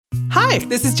Hi,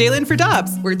 this is Jalen for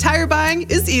Dobbs, where tire buying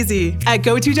is easy. At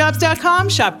GoToDobbs.com,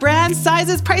 shop brands,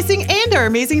 sizes, pricing, and our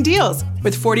amazing deals.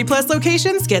 With 40-plus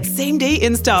locations, get same-day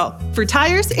install. For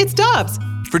tires, it's Dobbs.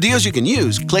 For deals you can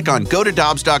use, click on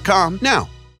GoToDobbs.com now.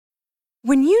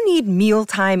 When you need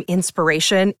mealtime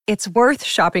inspiration, it's worth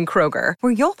shopping Kroger,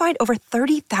 where you'll find over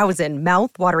 30,000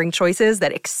 mouth-watering choices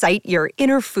that excite your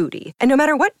inner foodie. And no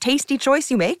matter what tasty choice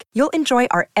you make, you'll enjoy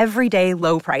our everyday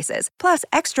low prices, plus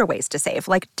extra ways to save,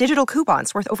 like digital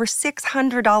coupons worth over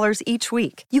 $600 each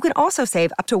week. You can also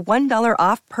save up to $1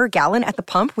 off per gallon at the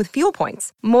pump with fuel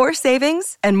points. More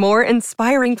savings and more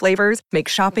inspiring flavors make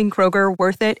shopping Kroger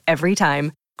worth it every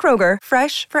time. Kroger,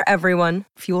 fresh for everyone.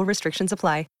 Fuel restrictions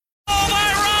apply.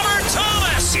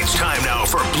 It's time now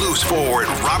for Blues forward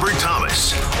Robert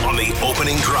Thomas on the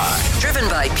opening drive. Driven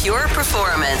by Pure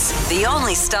Performance, the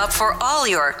only stop for all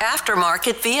your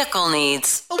aftermarket vehicle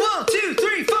needs. 1, 2,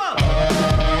 3, 4.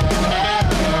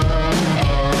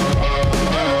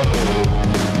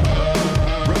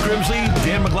 Brooke Grimsley,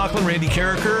 Dan McLaughlin, Randy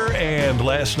Carricker, and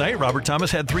last night Robert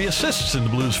Thomas had 3 assists in the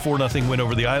Blues 4-0 win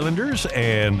over the Islanders,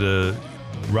 and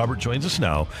Robert joins us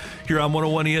now here on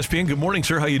 101 ESPN. Good morning,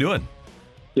 sir. How you doing?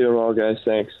 Doing well, guys.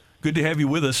 Thanks. Good to have you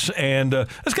with us, and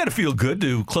it's got to feel good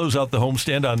to close out the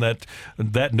homestand on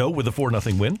that note with a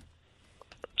 4-0 win.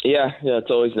 Yeah,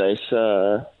 it's always nice. We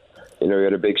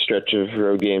got a big stretch of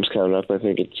road games coming up. I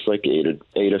think it's like 8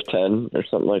 of 10 or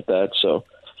something like that. So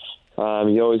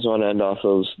you always want to end off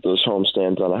those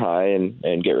homestands on a high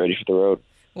and get ready for the road.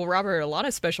 Well, Robert, a lot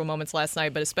of special moments last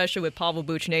night, but especially with Pavel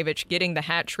Buchnevich getting the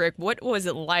hat trick. What was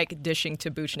it like dishing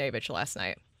to Buchnevich last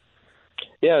night?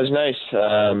 Yeah, it was nice.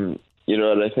 I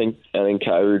think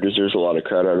Kyrou deserves a lot of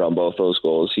credit on both those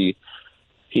goals. He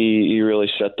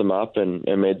really set them up and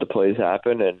made the plays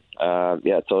happen. And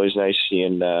it's always nice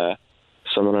seeing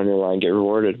someone on your line get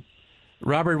rewarded.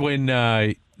 Robert, when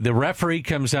the referee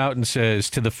comes out and says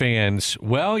to the fans,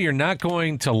 "Well, you're not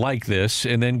going to like this,"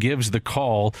 and then gives the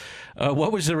call,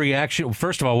 what was the reaction?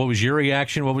 First of all, what was your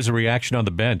reaction? What was the reaction on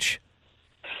the bench?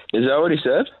 Is that what he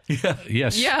said? Yeah.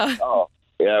 Yes. Yeah. Oh.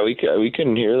 Yeah, we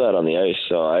couldn't hear that on the ice,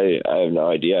 so I have no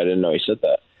idea. I didn't know he said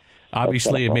that.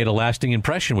 Obviously, it made a lasting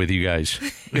impression with you guys.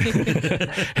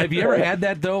 Have you ever had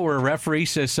that, though, where a referee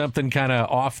says something kind of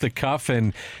off the cuff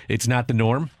and it's not the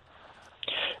norm?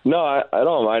 No, I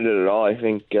don't mind it at all. I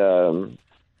think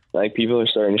people are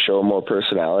starting to show more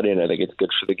personality, and I think it's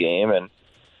good for the game. And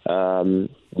I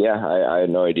had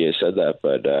no idea he said that,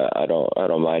 but I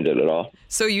don't mind it at all.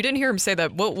 So you didn't hear him say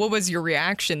that. What was your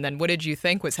reaction then? What did you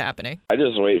think was happening? I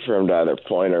just wait for him to either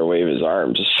point or wave his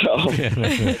arms. So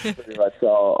that's pretty much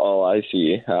all I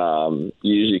see. You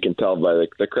usually can tell by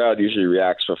the crowd usually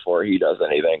reacts before he does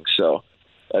anything. So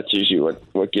that's usually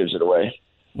what gives it away.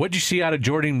 What did you see out of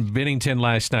Jordan Binnington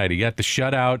last night? He got the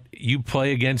shutout. You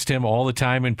play against him all the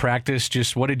time in practice.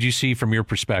 Just what did you see from your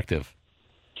perspective?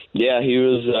 Yeah, he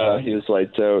was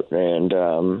lights out, and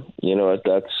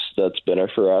that's been it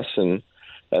for us, and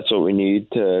that's what we need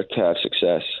to have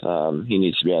success. He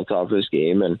needs to be on top of his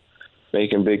game and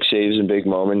making big saves in big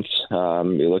moments.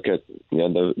 You look at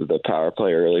the power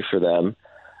play early for them.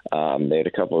 They had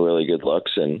a couple of really good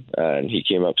looks, and he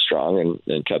came up strong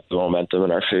and kept the momentum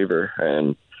in our favor.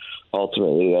 And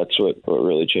ultimately, that's what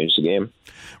really changed the game.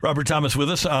 Robert Thomas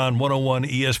with us on 101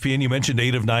 ESPN. You mentioned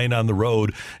 8 of 9 on the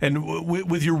road, and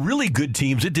with your really good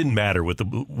teams, it didn't matter where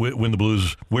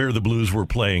the Blues were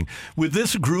playing. With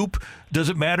this group, does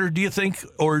it matter? Do you think,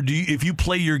 or if you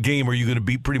play your game, are you going to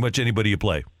beat pretty much anybody you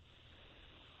play?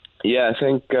 Yeah, I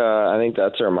think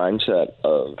that's our mindset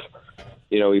of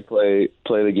we play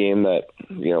the game that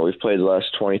we've played the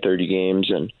last 20, 30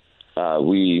 games, and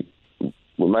we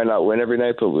might not win every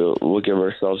night, but we'll give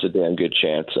ourselves a damn good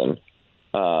chance. And,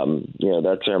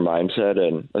 that's our mindset.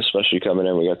 And especially coming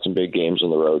in, we got some big games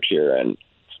on the road here. And,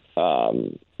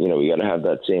 we got to have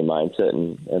that same mindset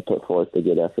and put forth a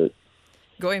good effort.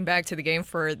 Going back to the game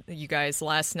for you guys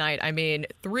last night,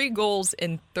 3 goals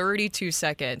in 32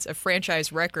 seconds, a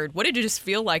franchise record. What did it just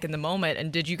feel like in the moment?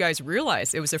 And did you guys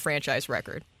realize it was a franchise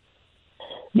record?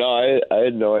 No, I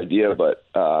had no idea, but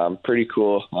pretty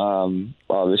cool.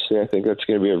 Obviously, I think that's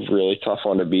going to be a really tough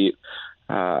one to beat.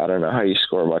 I don't know how you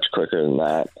score much quicker than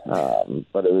that,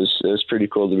 but it was pretty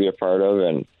cool to be a part of.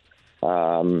 And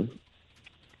I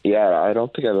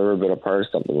don't think I've ever been a part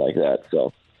of something like that.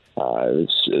 So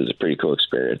it was a pretty cool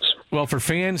experience. Well, for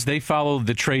fans, they follow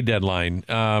the trade deadline,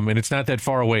 and it's not that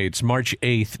far away. It's March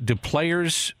 8th. Do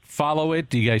players follow it?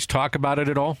 Do you guys talk about it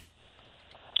at all?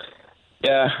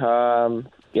 Yeah.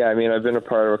 I've been a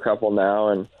part of a couple now,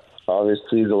 and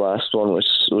obviously the last one was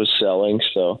selling.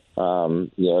 So,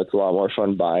 it's a lot more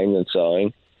fun buying than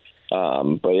selling.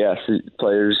 But yeah,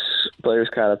 players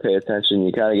kind of pay attention.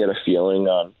 You kind of get a feeling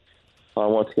on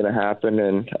what's going to happen,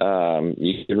 and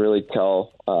you can really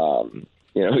tell.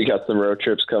 We got some road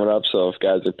trips coming up, so if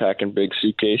guys are packing big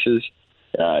suitcases,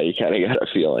 you kind of get a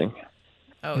feeling.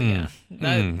 Oh, yeah.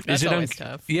 That's always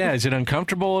tough. Yeah, is it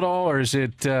uncomfortable at all, or is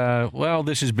it,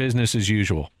 this is business as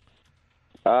usual?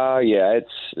 Yeah,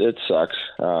 it sucks.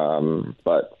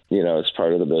 But, it's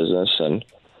part of the business, and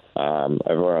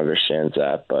everyone understands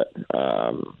that. But,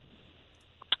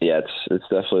 it's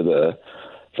definitely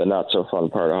the not-so-fun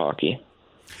part of hockey.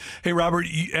 Hey, Robert,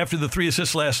 after the 3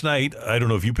 assists last night, I don't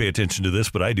know if you pay attention to this,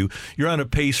 but I do. You're on a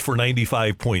pace for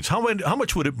 95 points. How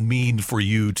much would it mean for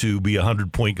you to be a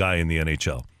 100-point guy in the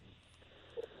NHL?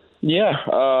 Yeah.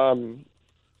 I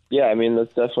mean,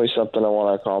 that's definitely something I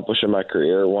want to accomplish in my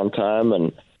career at one time.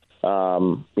 And,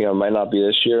 it might not be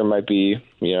this year. It might be,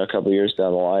 a couple of years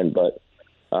down the line. But,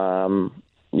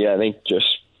 I think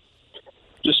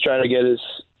just trying to get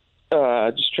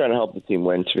just trying to help the team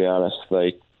win, to be honest.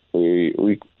 Like,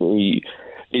 we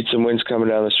need some wins coming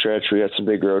down the stretch. We got some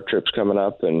big road trips coming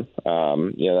up, and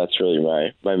that's really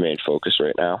my main focus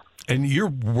right now. And you're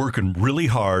working really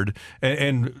hard,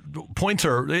 and points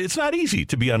it's not easy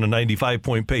to be on a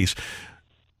 95-point pace.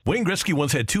 Wayne Gretzky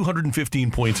once had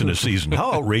 215 points in a season.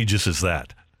 How outrageous is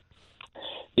that?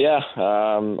 Yeah,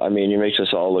 it makes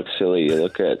us all look silly. You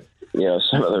look at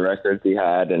some of the records he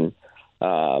had and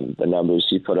the numbers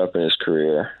he put up in his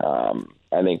career.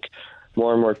 I think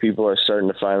more and more people are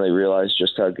starting to finally realize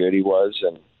just how good he was,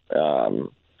 and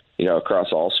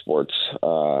across all sports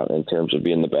in terms of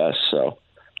being the best. So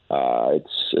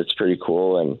it's pretty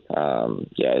cool, and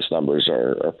his numbers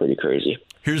are pretty crazy.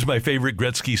 Here's my favorite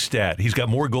Gretzky stat. He's got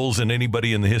more goals than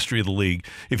anybody in the history of the league.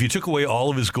 If you took away all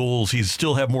of his goals, he'd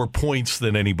still have more points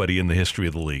than anybody in the history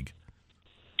of the league.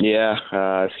 Yeah,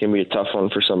 it's going to be a tough one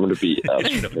for someone to beat.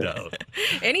 No doubt.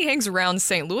 And he hangs around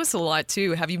St. Louis a lot,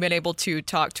 too. Have you been able to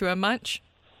talk to him much?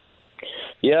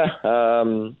 Yeah,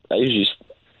 I usually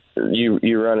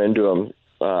you run into him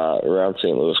around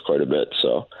St. Louis quite a bit,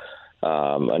 so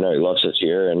I know he loves it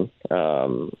here, and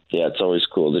it's always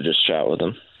cool to just chat with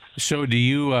him. So do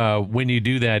you, when you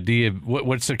do that,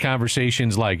 what's the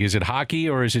conversations like? Is it hockey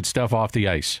or is it stuff off the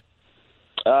ice?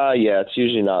 It's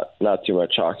usually not too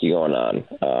much hockey going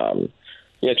on.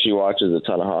 He actually watches a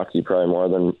ton of hockey, probably more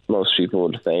than most people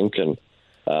would think, and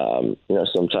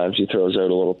sometimes he throws out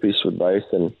a little piece of advice,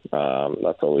 and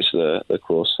that's always the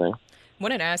coolest thing. I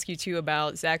wanted to ask you, too,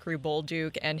 about Zachary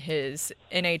Bolduc and his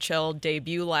NHL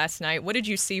debut last night. What did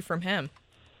you see from him?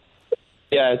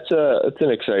 Yeah, it's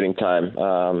an exciting time.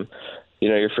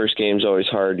 Your first game's always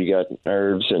hard. You got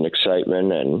nerves and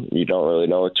excitement, and you don't really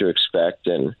know what to expect,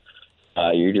 and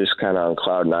you're just kind of on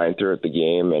cloud nine throughout the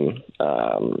game. And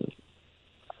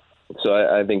so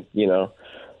I think,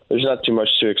 there's not too much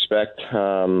to expect.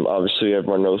 Obviously,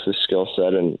 everyone knows his skill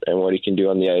set and what he can do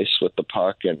on the ice with the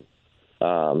puck and,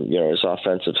 his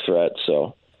offensive threat.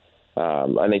 So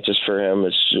I think just for him,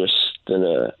 it's just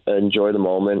to enjoy the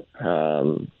moment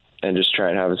and just try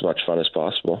and have as much fun as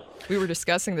possible. We were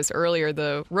discussing this earlier,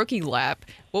 the rookie lap.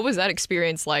 What was that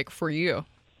experience like for you?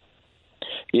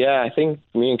 Yeah, I think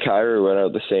me and Kyrie went out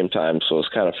at the same time, so it was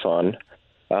kind of fun.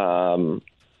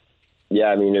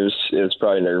 It was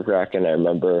probably nerve-wracking. I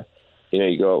remember,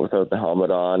 you go out without the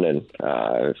helmet on, and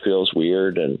it feels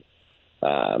weird, and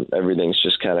everything's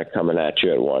just kind of coming at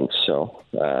you at once. So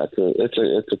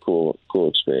it's a cool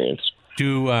experience.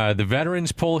 Do the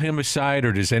veterans pull him aside,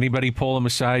 or does anybody pull him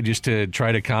aside just to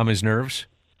try to calm his nerves?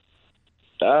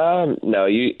 No,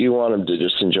 you want him to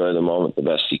just enjoy the moment the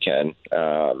best he can.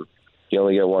 You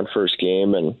only get one first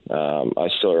game, and I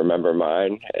still remember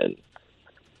mine, and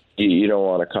you don't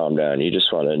want to calm down. You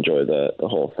just want to enjoy the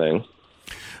whole thing.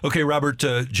 Okay, Robert,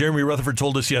 Jeremy Rutherford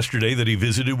told us yesterday that he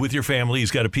visited with your family. He's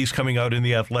got a piece coming out in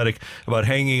The Athletic about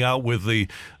hanging out with the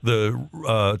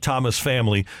Thomas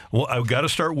family. Well, I've got to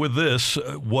start with this.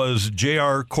 Was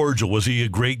J.R. cordial? Was he a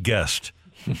great guest?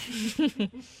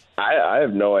 I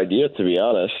have no idea, to be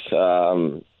honest.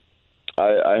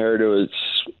 I heard it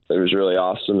was really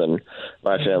awesome, and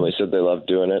my family said they loved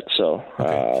doing it. So,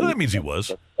 so that means he was.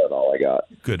 That's all I got.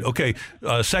 Good. Okay.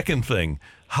 Second thing,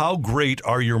 how great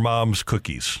are your mom's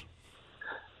cookies?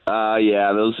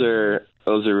 Yeah, those are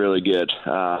really good.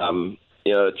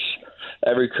 It's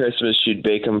every Christmas she'd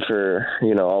bake them for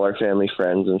all our family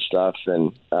friends and stuff,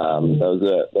 and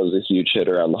that was a huge hit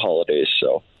around the holidays.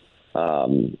 So.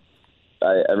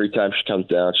 Every time she comes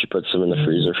down, she puts them in the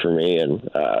freezer for me, and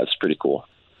it's pretty cool.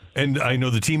 And I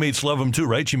know the teammates love them too,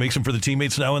 right? She makes them for the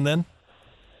teammates now and then?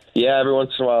 Yeah, every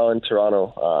once in a while in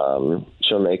Toronto,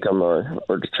 she'll make them, or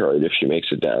Detroit if she makes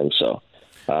it down. So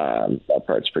that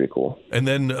part's pretty cool. And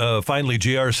then finally,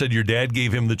 JR said your dad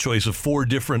gave him the choice of 4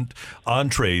 different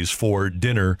entrees for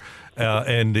dinner,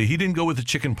 and he didn't go with the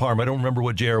chicken parm. I don't remember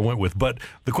what JR went with, but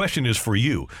the question is for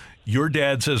you. Your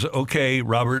dad says, okay,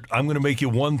 Robert, I'm going to make you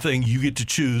one thing. You get to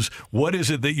choose. What is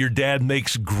it that your dad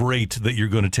makes great that you're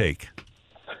going to take?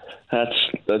 That's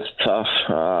tough.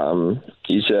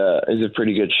 He's a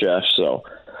pretty good chef, so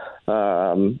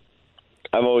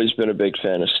I've always been a big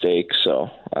fan of steak, so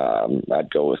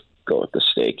I'd go with the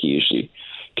steak. He usually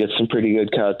gets some pretty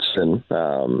good cuts, and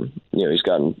he's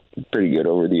gotten pretty good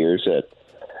over the years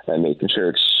at making sure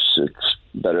it's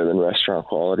better than restaurant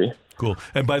quality. Cool.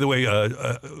 And by the way,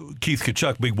 Keith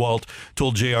Tkachuk, Big Walt,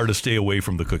 told JR to stay away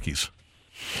from the cookies.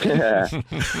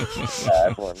 Everyone's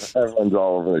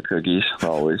all over the cookies,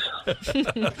 always.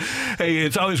 Hey,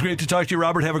 it's always great to talk to you,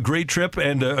 Robert. Have a great trip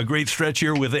and a great stretch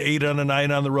here with 8 on a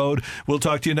 9 on the road. We'll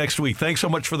talk to you next week. Thanks so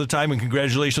much for the time, and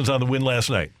congratulations on the win last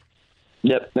night.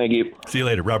 Yep, thank you. See you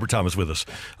later. Robert Thomas with us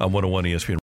on 101 ESPN.